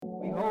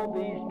Know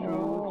these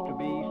truths to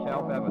be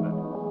self-evident,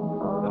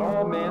 that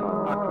all men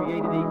are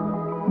created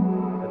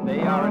equal, that they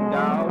are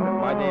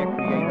endowed by their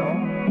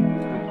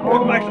Creator.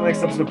 Welcome back to the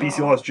next episode of BC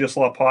Law's Just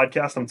Law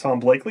podcast. I'm Tom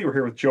Blakely. We're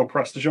here with Joe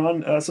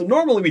Prestigion. So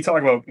normally we talk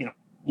about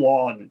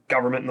law and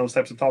government and those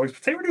types of topics,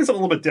 but today we're doing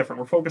something a little bit different.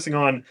 We're focusing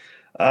on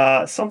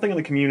something in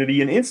the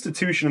community, an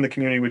institution in the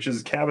community, which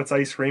is Cabot's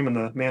Ice Cream, and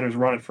the man who's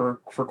run it for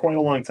quite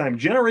a long time.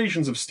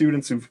 Generations of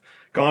students who've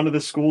gone to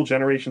this school,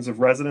 generations of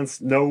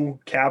residents know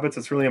Cabot's.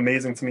 It's really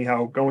amazing to me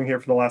how going here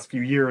for the last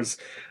few years,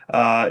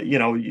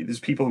 there's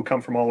people who come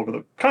from all over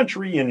the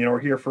country and are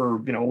here for a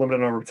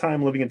limited number of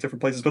time, living in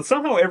different places, but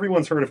somehow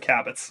everyone's heard of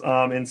Cabot's.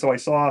 And so I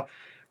saw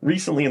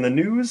recently in the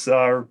news,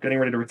 getting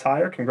ready to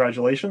retire.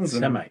 Congratulations.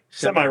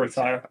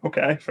 Semi-retire.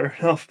 Okay, fair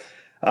enough.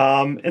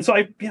 And so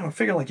I,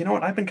 figured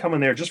what, I've been coming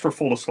there just for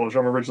full disclosure.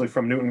 I'm originally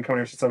from Newton, coming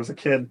here since I was a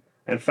kid.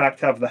 In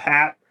fact, have the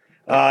hat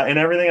and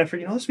everything. I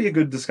figured, this would be a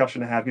good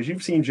discussion to have because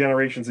you've seen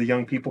generations of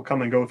young people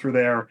come and go through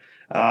there.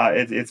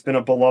 It's been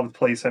a beloved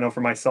place. I know for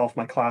myself,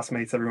 my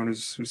classmates, everyone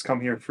who's come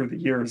here through the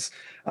years.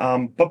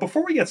 But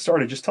before we get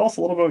started, just tell us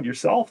a little bit about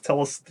yourself. Tell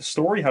us the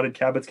story. How did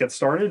Cabot's get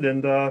started?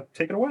 And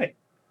take it away.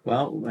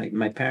 Well,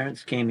 my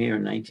parents came here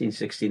in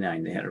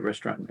 1969. They had a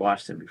restaurant in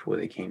Boston before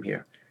they came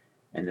here.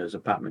 And there was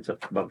apartments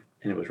up above.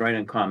 And it was right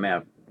on Comm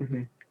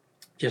Ave,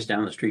 just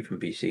down the street from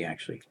BC,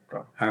 actually.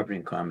 Oh. Harvard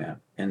and Comm Ave.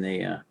 And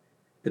the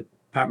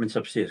apartments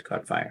upstairs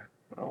caught fire.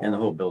 And the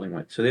whole building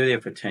went. So they were there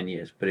for 10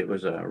 years. But it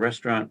was a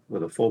restaurant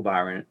with a full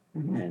bar in it.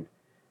 And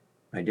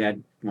my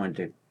dad wanted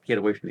to get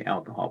away from the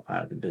alcohol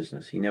part of the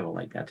business. He never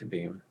liked that to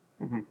be.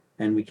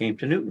 And we came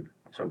to Newton.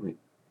 So we've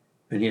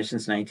been here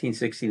since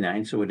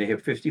 1969. So we're here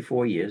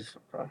 54 years.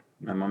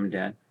 My mom and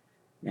dad.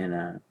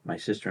 And my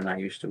sister and I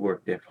used to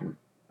work there from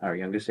our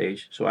youngest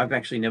age. So I've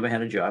actually never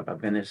had a job. I've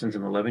been there since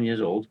I'm 11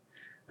 years old.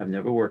 I've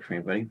never worked for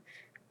anybody.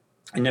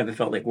 I never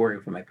felt like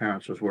working for my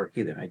parents was work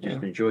either. I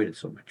just enjoyed it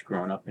so much,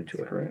 growing up into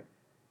it. Great.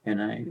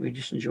 And we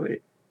just enjoyed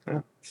it.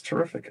 Yeah, it's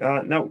terrific.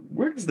 Now,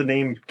 where does the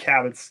name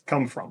Cabot's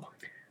come from?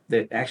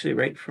 That actually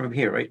right from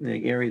here, right in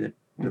the area that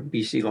the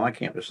BC Law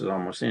Campus is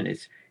almost in.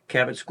 It's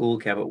Cabot School,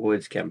 Cabot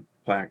Woods, Cabot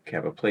Park,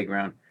 Cabot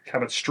Playground.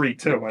 Cabot Street,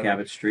 too.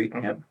 Cabot Street,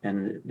 Okay. yep.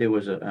 And there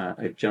was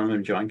a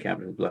gentleman, John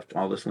Cabot, who left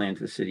all this land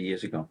to the city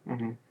years ago.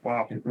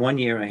 Wow. And one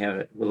year I had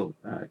a little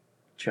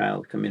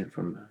child come in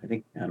from, I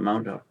think,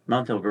 Mount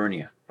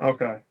Alvernia.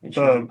 Okay. And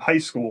The high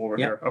school over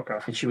Yep. here. Okay.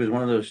 And she was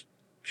one of those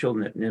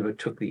children that never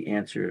took the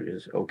answer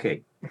as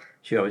okay.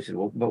 She always said,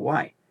 well, but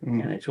why?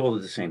 And I told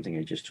her the same thing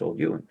I just told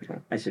you.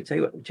 And I said, tell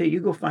you what,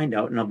 you go find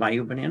out and I'll buy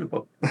you a banana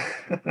boat.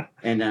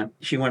 And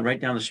she went right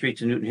down the street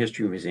to Newton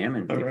History Museum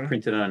and they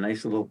printed out a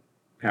nice little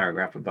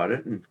paragraph about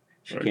it. And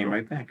she came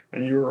right back.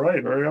 And you were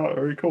right. Very,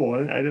 very cool.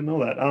 I didn't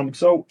know that.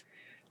 So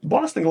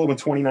Boston Globe in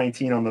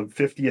 2019, on the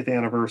 50th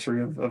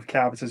anniversary of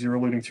Cabot's, as you were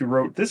alluding to,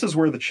 wrote, "This is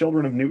where the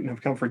children of Newton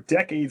have come for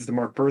decades to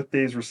mark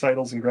birthdays,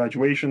 recitals, and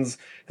graduations.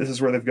 This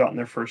is where they've gotten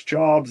their first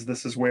jobs.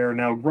 This is where,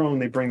 now grown,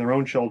 they bring their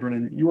own children."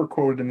 And you were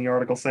quoted in the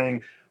article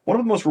saying, "One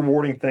of the most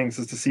rewarding things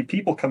is to see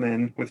people come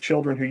in with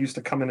children who used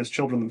to come in as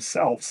children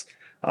themselves."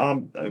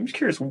 I'm just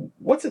curious,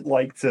 what's it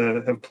like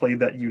to have played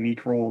that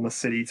unique role in the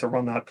city, to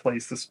run that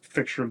place, this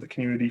fixture of the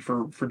community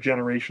for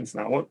generations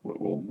now?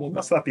 What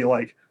must that be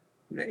like?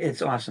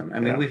 It's awesome. I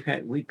mean,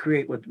 we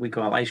create what we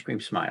call ice cream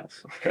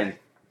smiles. Okay.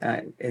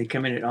 And they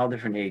come in at all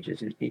different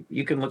ages. And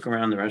you can look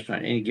around the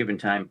restaurant at any given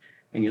time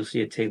and you'll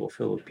see a table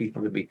filled with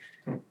people. There'll be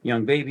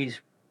young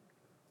babies,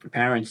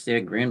 parents there,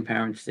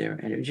 grandparents there,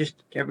 and it's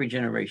just every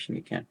generation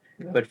you can.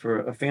 Yeah. But for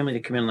a family to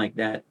come in like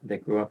that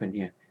grew up in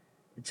here,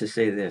 to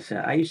say this,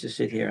 I used to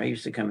sit here, we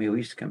used to come here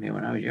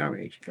when I was your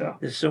age. Yeah.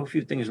 There's so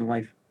few things in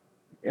life.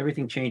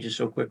 Everything changes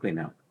so quickly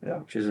now, Yeah.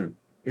 which isn't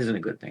a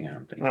good thing, I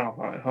don't think. No,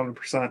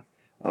 100%.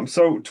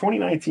 So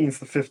 2019 is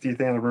the 50th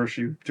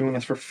anniversary, doing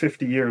this for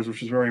 50 years,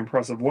 which is very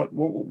impressive. What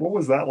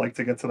was that like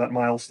to get to that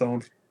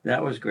milestone?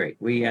 That was great.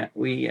 We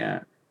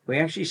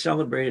actually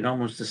celebrated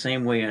almost the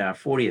same way at our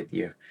 40th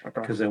year,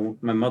 Okay. because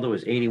my mother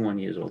was 81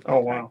 years old. Oh,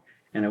 wow.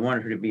 And I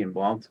wanted her to be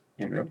involved,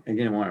 and I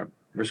didn't want to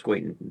risk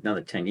waiting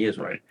another 10 years.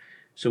 Right.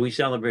 So we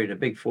celebrated a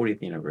big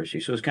 40th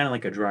anniversary. So it was kind of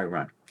like a dry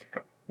run.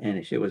 Okay. And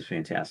it was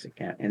fantastic.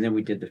 And then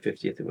we did the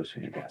 50th. It was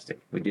fantastic.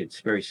 We did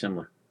very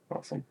similar.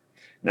 Awesome.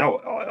 Now,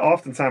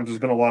 oftentimes there's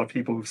been a lot of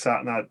people who've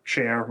sat in that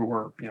chair who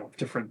were,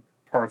 different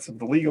parts of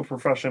the legal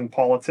profession,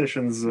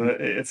 politicians,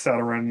 et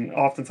cetera. And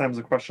oftentimes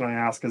the question I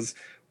ask is,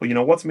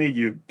 well, what's made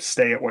you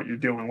stay at what you're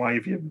doing? Why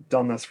have you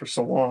done this for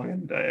so long?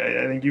 And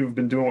I think you've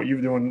been doing what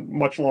you've been doing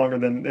much longer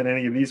than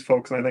any of these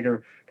folks. And I think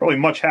are probably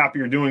much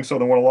happier doing so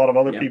than what a lot of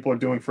other people are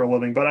doing for a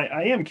living. But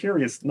I am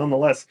curious,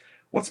 nonetheless,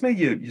 what's made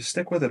you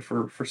stick with it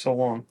for so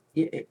long?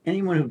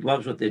 Anyone who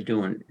loves what they're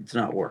doing, it's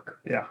not work.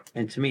 Yeah.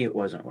 And to me, it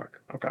wasn't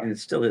work. Okay. And it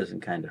still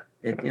isn't, kind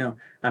of.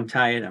 I'm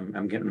tired.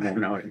 I'm getting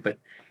worn out. But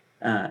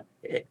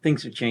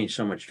things have changed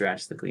so much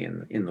drastically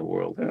in the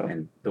world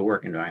and the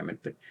work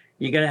environment. But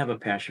you got to have a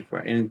passion for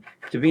it. And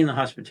to be in the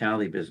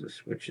hospitality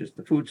business, which is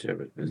the food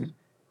service business,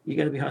 you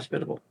got to be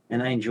hospitable.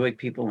 And I enjoy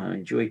people. I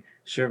enjoy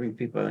serving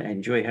people. I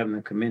enjoy having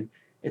them come in.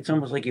 It's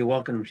almost like you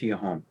welcome them to your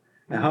home.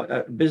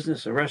 A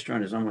business, a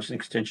restaurant is almost an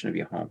extension of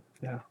your home.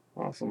 Yeah,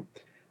 awesome.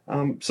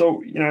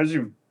 So, as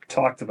you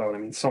talked about, I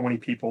mean, so many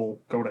people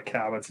go to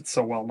Cabot's. It's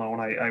so well known.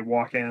 I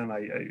walk in, and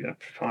I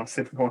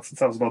honestly,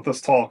 since I was about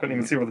this tall, couldn't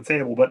even see over the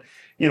table. But,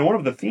 one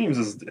of the themes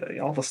is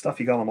all the stuff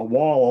you got on the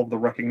wall, all the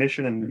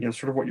recognition, and,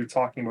 sort of what you're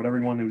talking about,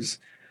 everyone who's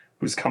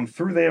come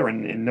through there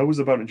and knows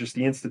about it, just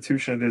the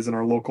institution it is in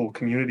our local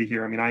community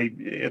here. I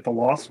mean, at the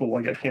law school,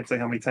 I can't say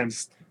how many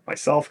times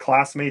myself,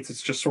 classmates,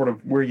 it's just sort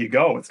of where you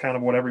go. It's kind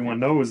of what everyone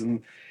knows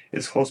and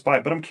is close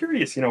by. But I'm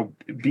curious,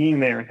 being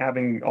there and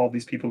having all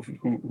these people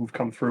who've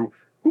come through,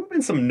 who have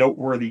been some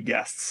noteworthy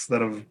guests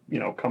that have,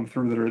 come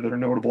through that are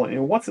notable?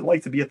 And what's it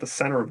like to be at the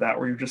center of that,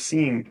 where you're just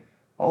seeing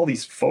all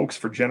these folks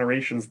for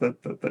generations that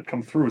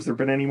come through? Has there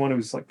been anyone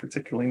who's like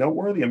particularly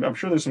noteworthy? I'm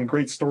sure there's some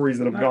great stories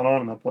that have gone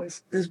on in that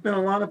place. There's been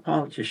a lot of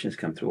politicians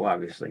come through,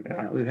 obviously.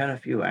 Yeah. We've had a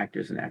few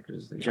actors and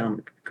actresses. The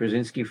gentleman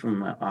Krasinski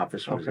from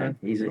Office was Okay.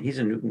 in. He's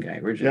a Newton guy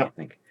originally, Yeah. I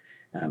think.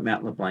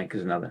 Matt LeBlanc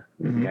is another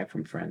Mhm. guy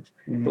from Friends.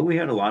 Mhm. But we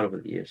had a lot over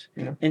the years.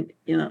 Yeah. And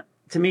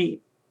to me,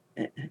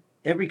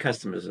 every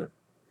customer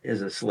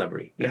is a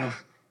celebrity. You know,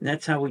 and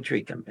that's how we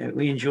treat them.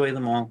 We enjoy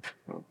them all.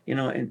 Oh.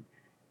 And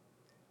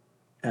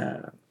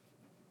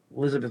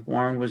Elizabeth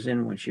Warren was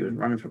in when she was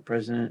running for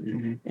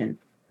president, and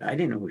I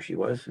didn't know who she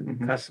was. And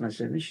the customer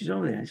said, "She's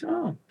over there." I said,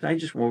 "Oh." So I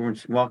just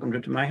welcomed her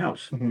to my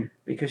house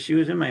because she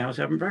was in my house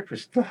having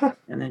breakfast.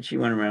 And then she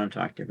went around and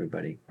talked to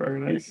everybody. Very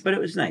nice. But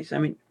it was nice. I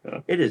mean,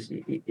 it is.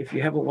 If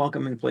you have a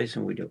welcoming place,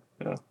 and we do.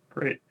 Yeah,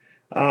 great.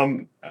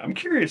 I'm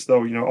curious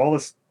though, all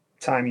this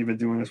time you've been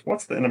doing this,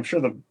 and I'm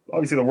sure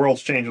obviously the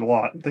world's changed a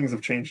lot and things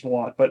have changed a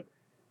lot, but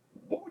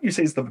what would you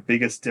say is the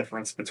biggest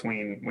difference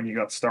between when you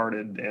got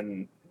started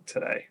and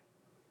today?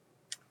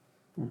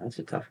 Well, that's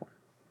a tough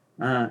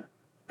one.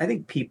 I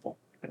think people.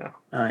 Yeah.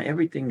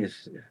 Everything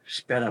is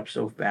sped up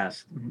so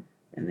fast,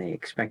 and they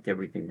expect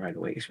everything right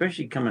away.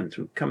 Especially coming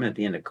at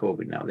the end of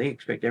COVID now, they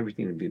expect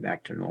everything to be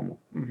back to normal,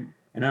 and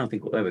I don't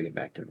think we'll ever get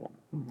back to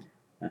normal.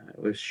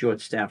 We're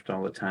short-staffed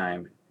all the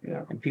time,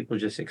 and people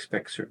just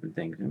expect certain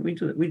things, and we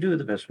do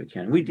the best we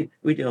can. We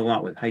did a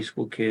lot with high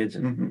school kids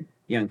and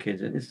young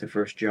kids, and it's their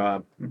first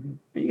job, and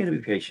you got to be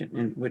patient,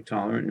 and we're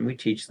tolerant, and we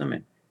teach them,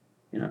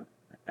 and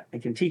I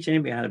can teach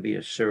anybody how to be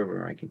a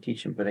server. I can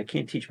teach them, but I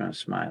can't teach them how to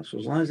smile. So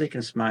as long as they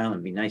can smile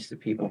and be nice to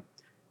people,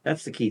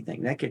 that's the key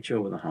thing. That gets you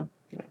over the hump.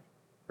 Yeah.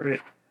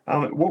 Great.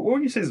 What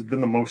would you say has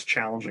been the most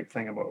challenging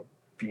thing about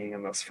being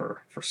in this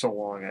for so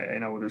long? I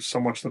know there's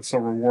so much that's so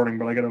rewarding,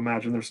 but I got to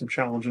imagine there's some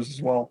challenges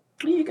as well.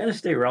 You got to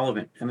stay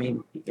relevant. I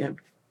mean,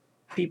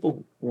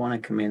 people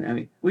want to come in. I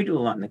mean, we do a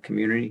lot in the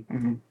community,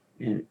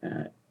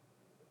 and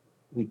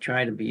we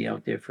try to be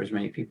out there for as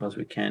many people as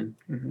we can.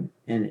 And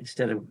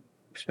instead of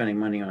spending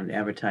money on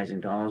advertising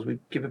dollars, we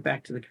give it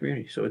back to the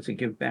community. So it's a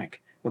give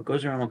back. What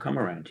goes around will come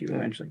around to you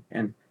eventually.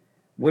 And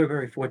we're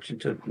very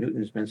fortunate.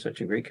 Newton's been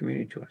such a great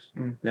community to us.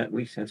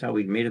 That's how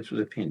we made it through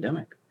the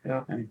pandemic.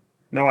 Yeah. I mean,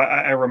 no,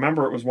 I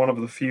remember it was one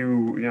of the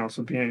few,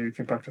 so you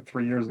think back to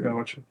 3 years ago,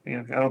 which I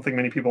don't think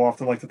many people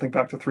often like to think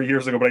back to 3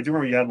 years ago, but I do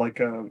remember you had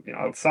like,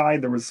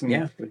 outside there was some,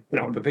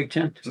 a big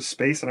tent. Just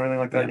space and everything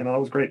like that. That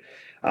was great.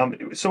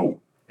 So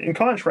in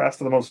contrast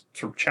to the most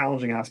sort of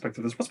challenging aspect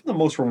of this, what's been the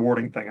most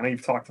rewarding thing? I know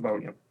you've talked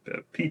about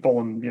people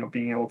and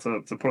being able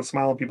to put a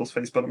smile on people's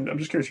face, but I'm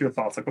just curious your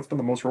thoughts. Like, what's been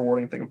the most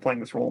rewarding thing of playing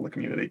this role in the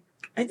community?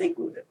 I think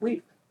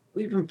we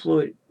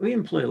employ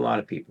a lot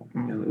of people.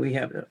 We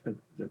have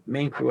the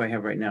main crew I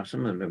have right now.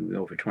 Some of them have been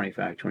over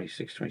 25,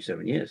 26,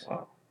 27 years.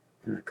 Wow.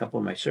 And a couple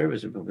of my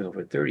servers have been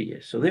over 30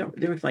 years. So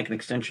they're like an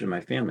extension of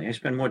my family. I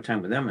spend more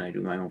time with them than I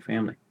do my own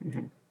family.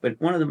 But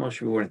one of the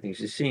most rewarding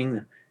things is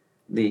seeing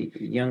the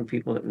young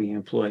people that we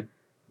employ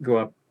grow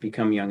up,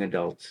 become young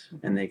adults,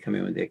 and they come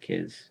in with their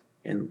kids.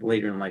 And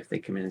later in life, they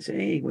come in and say,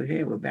 "Hey, we're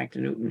here. We're back to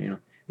Newton,"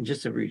 and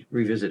just to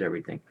revisit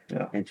everything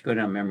and to go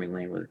down memory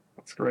lane with it.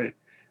 That's great.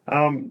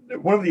 One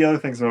of the other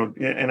things, though,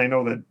 and I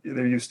know that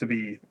there used to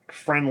be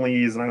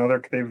friendlies, and I know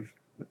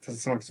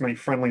there's not so many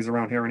friendlies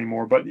around here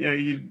anymore, but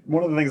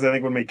one of the things I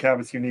think would make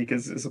Cabot's unique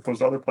as opposed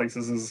to other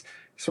places is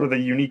sort of the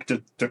unique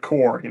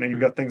decor. You've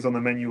got things on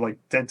the menu like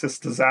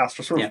dentist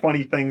disaster, sort of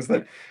funny things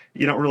that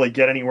you don't really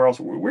get anywhere else.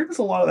 Where does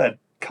a lot of that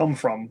come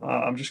from?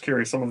 I'm just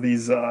curious, some of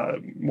these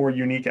more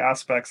unique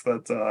aspects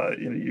that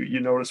you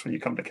notice when you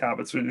come to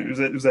Cabot's.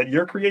 Is that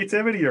your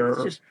creativity or?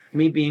 It's just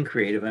me being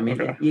creative. I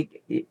mean,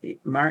 Okay.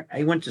 Mark,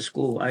 I went to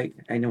school. I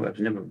know I was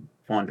never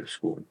fond of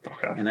school,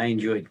 Okay. and I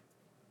enjoyed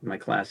my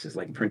classes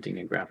like printing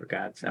and graphic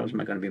arts. That was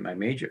going to be my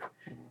major,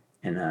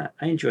 and I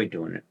enjoyed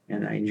doing it.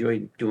 And I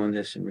enjoyed doing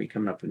this and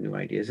coming up with new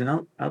ideas. And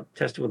I'll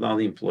test it with all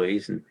the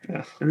employees, and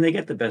they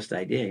get the best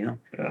idea,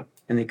 Yeah.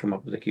 And they come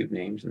up with the cute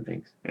names and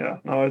things. Yeah,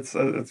 no,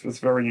 it's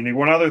very unique.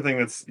 One other thing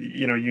that's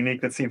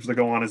unique that seems to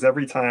go on is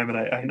every time, and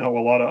I know a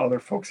lot of other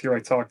folks here I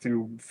talk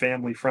to,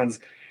 family, friends,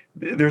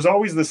 there's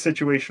always this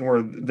situation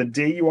where the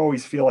day you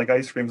always feel like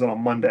ice cream's on a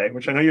Monday,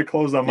 which I know you're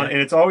closed on Monday,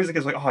 and it's always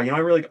like, I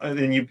really,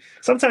 and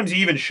sometimes you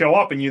even show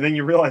up and then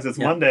you realize it's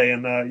Monday,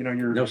 and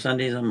you're no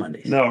Sundays on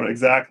Mondays. No,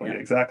 exactly.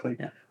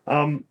 Yeah.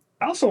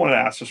 I also wanted to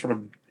ask, just sort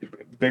of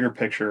bigger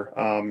picture.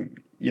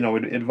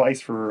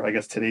 advice for, I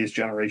guess, today's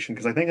generation?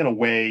 Because I think in a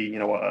way,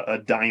 a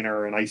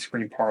diner, an ice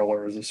cream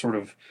parlor is a sort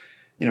of,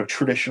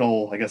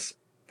 traditional, I guess,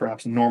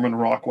 perhaps Norman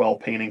Rockwell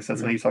painting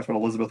sense. I know you talked about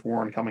Elizabeth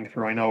Warren coming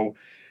through. I know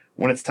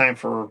when it's time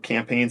for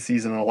campaign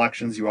season and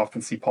elections, you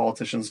often see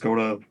politicians go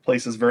to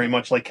places very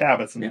much like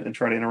Cabot's and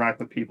try to interact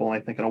with people. And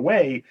I think in a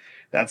way,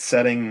 that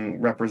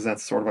setting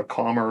represents sort of a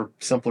calmer,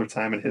 simpler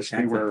time in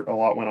history where a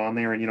lot went on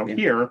there. And,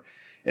 here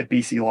at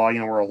BC Law,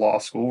 we're a law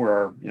school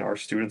where our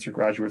students or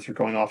graduates are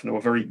going off into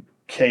a very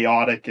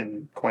chaotic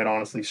and quite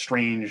honestly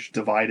strange,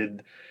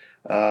 divided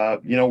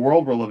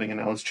world we're living in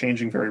now. Is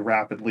changing very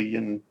rapidly,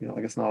 and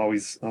I guess not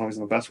always in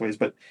the best ways.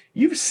 But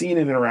you've seen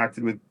and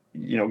interacted with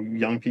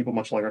young people,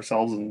 much like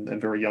ourselves, and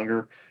very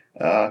younger,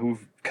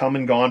 who've come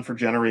and gone for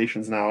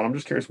generations now. And I'm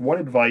just curious, what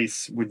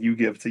advice would you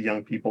give to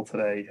young people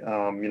today?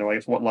 I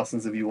guess what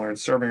lessons have you learned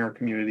serving our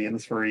community in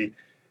this very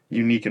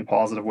unique and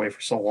positive way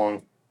for so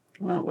long?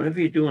 Well, whatever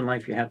you do in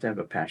life, you have to have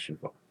a passion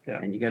for,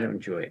 and you got to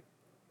enjoy it.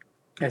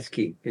 That's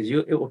key, because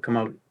it will come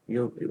out.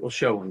 It will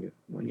show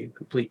when you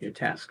complete your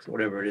tasks,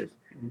 whatever it is.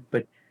 Mm-hmm.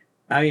 But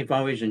I've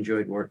always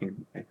enjoyed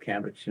working at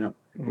Cabot's.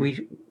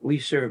 We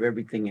serve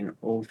everything in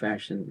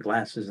old-fashioned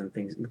glasses and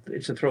things.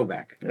 It's a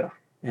throwback. Yeah.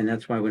 And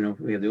that's why we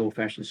have the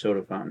old-fashioned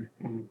soda fountain.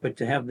 Mm-hmm. But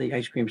to have the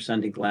ice cream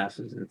sundae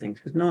glasses and things,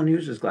 because no one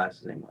uses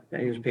glasses anymore.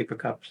 They use paper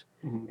cups.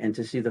 Mm-hmm. And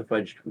to see the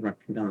fudge running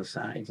down the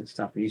sides and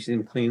stuff, and you see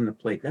them cleaning the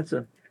plate, that's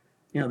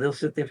they'll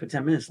sit there for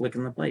 10 minutes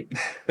licking the plate.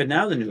 But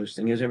now the newest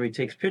thing is everybody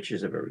takes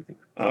pictures of everything.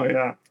 Oh,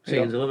 yeah. So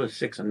you deliver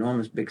 6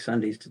 enormous big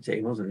sundaes to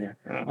tables, and they're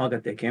all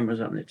got their cameras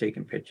out, and they're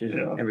taking pictures,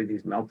 and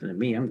everything's melting. And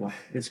me, I'm going,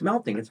 it's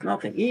melting,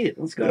 eat it,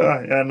 let's go.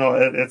 Yeah, no,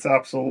 it's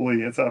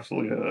absolutely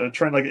a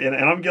trend. And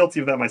I'm guilty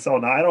of that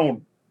myself. Now, I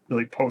don't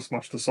really post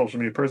much to social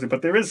media personally,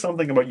 but there is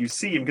something about you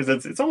see them,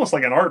 because it's almost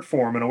like an art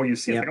form in a way. You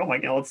see it, like, oh my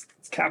God, let's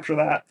capture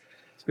that.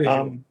 It's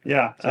visual.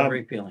 It's very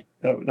appealing.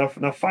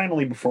 Now,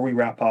 finally, before we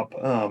wrap up,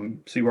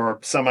 so you are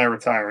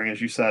semi-retiring, as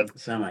you said.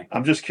 Semi.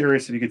 I'm just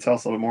curious if you could tell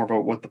us a little bit more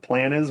about what the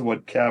plan is,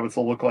 what Cabot's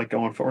will look like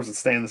going forward. Is it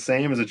staying the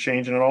same? Is it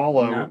changing at all?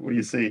 What do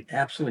you see?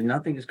 Absolutely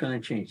nothing is going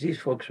to change. These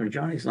folks from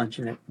Johnny's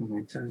Luncheon,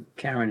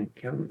 Karen and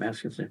Kevin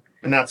Maskinson.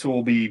 And that's who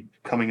will be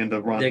coming in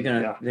to run. They're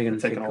going to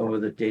take over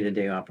the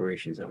day-to-day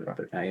operations of it.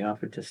 But I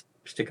offered to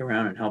stick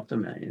around and help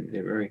them, and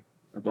they're very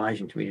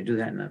obliging to me to do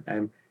that.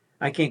 And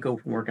I can't go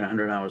from working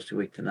 100 hours a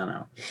week to none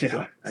hours. Yeah,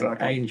 so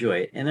exactly. I enjoy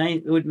it. And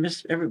I would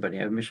miss everybody.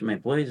 I miss my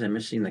employees. I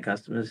miss seeing the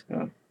customers.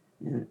 Yeah.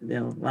 And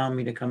they'll allow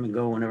me to come and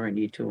go whenever I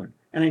need to.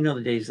 And I know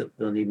the days that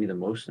they'll need me the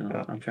most, and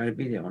I'll try to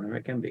be there whenever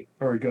I can be.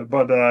 Very good.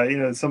 But,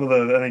 some of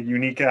the, I think,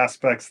 unique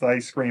aspects, the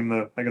ice cream,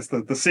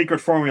 the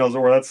secret formulas,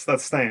 or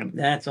that's staying.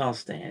 That's all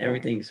staying.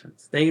 Everything's,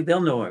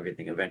 they'll know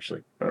everything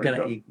eventually.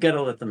 You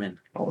gotta let them in.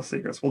 All the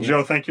secrets. Well,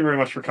 Joe, thank you very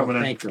much for coming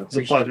in. Thank you. It's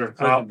a pleasure.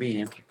 Pleasure being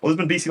here. Well, this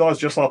has been BC Law's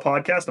Just Law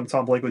Podcast. I'm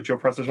Tom Blakely, Joe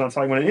Prestigeon,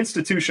 talking about an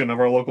institution of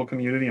our local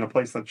community and a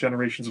place that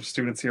generations of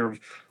students here have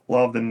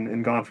loved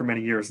and gone for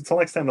many years. Until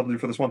next time, that'll do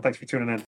for this one. Thanks for tuning in.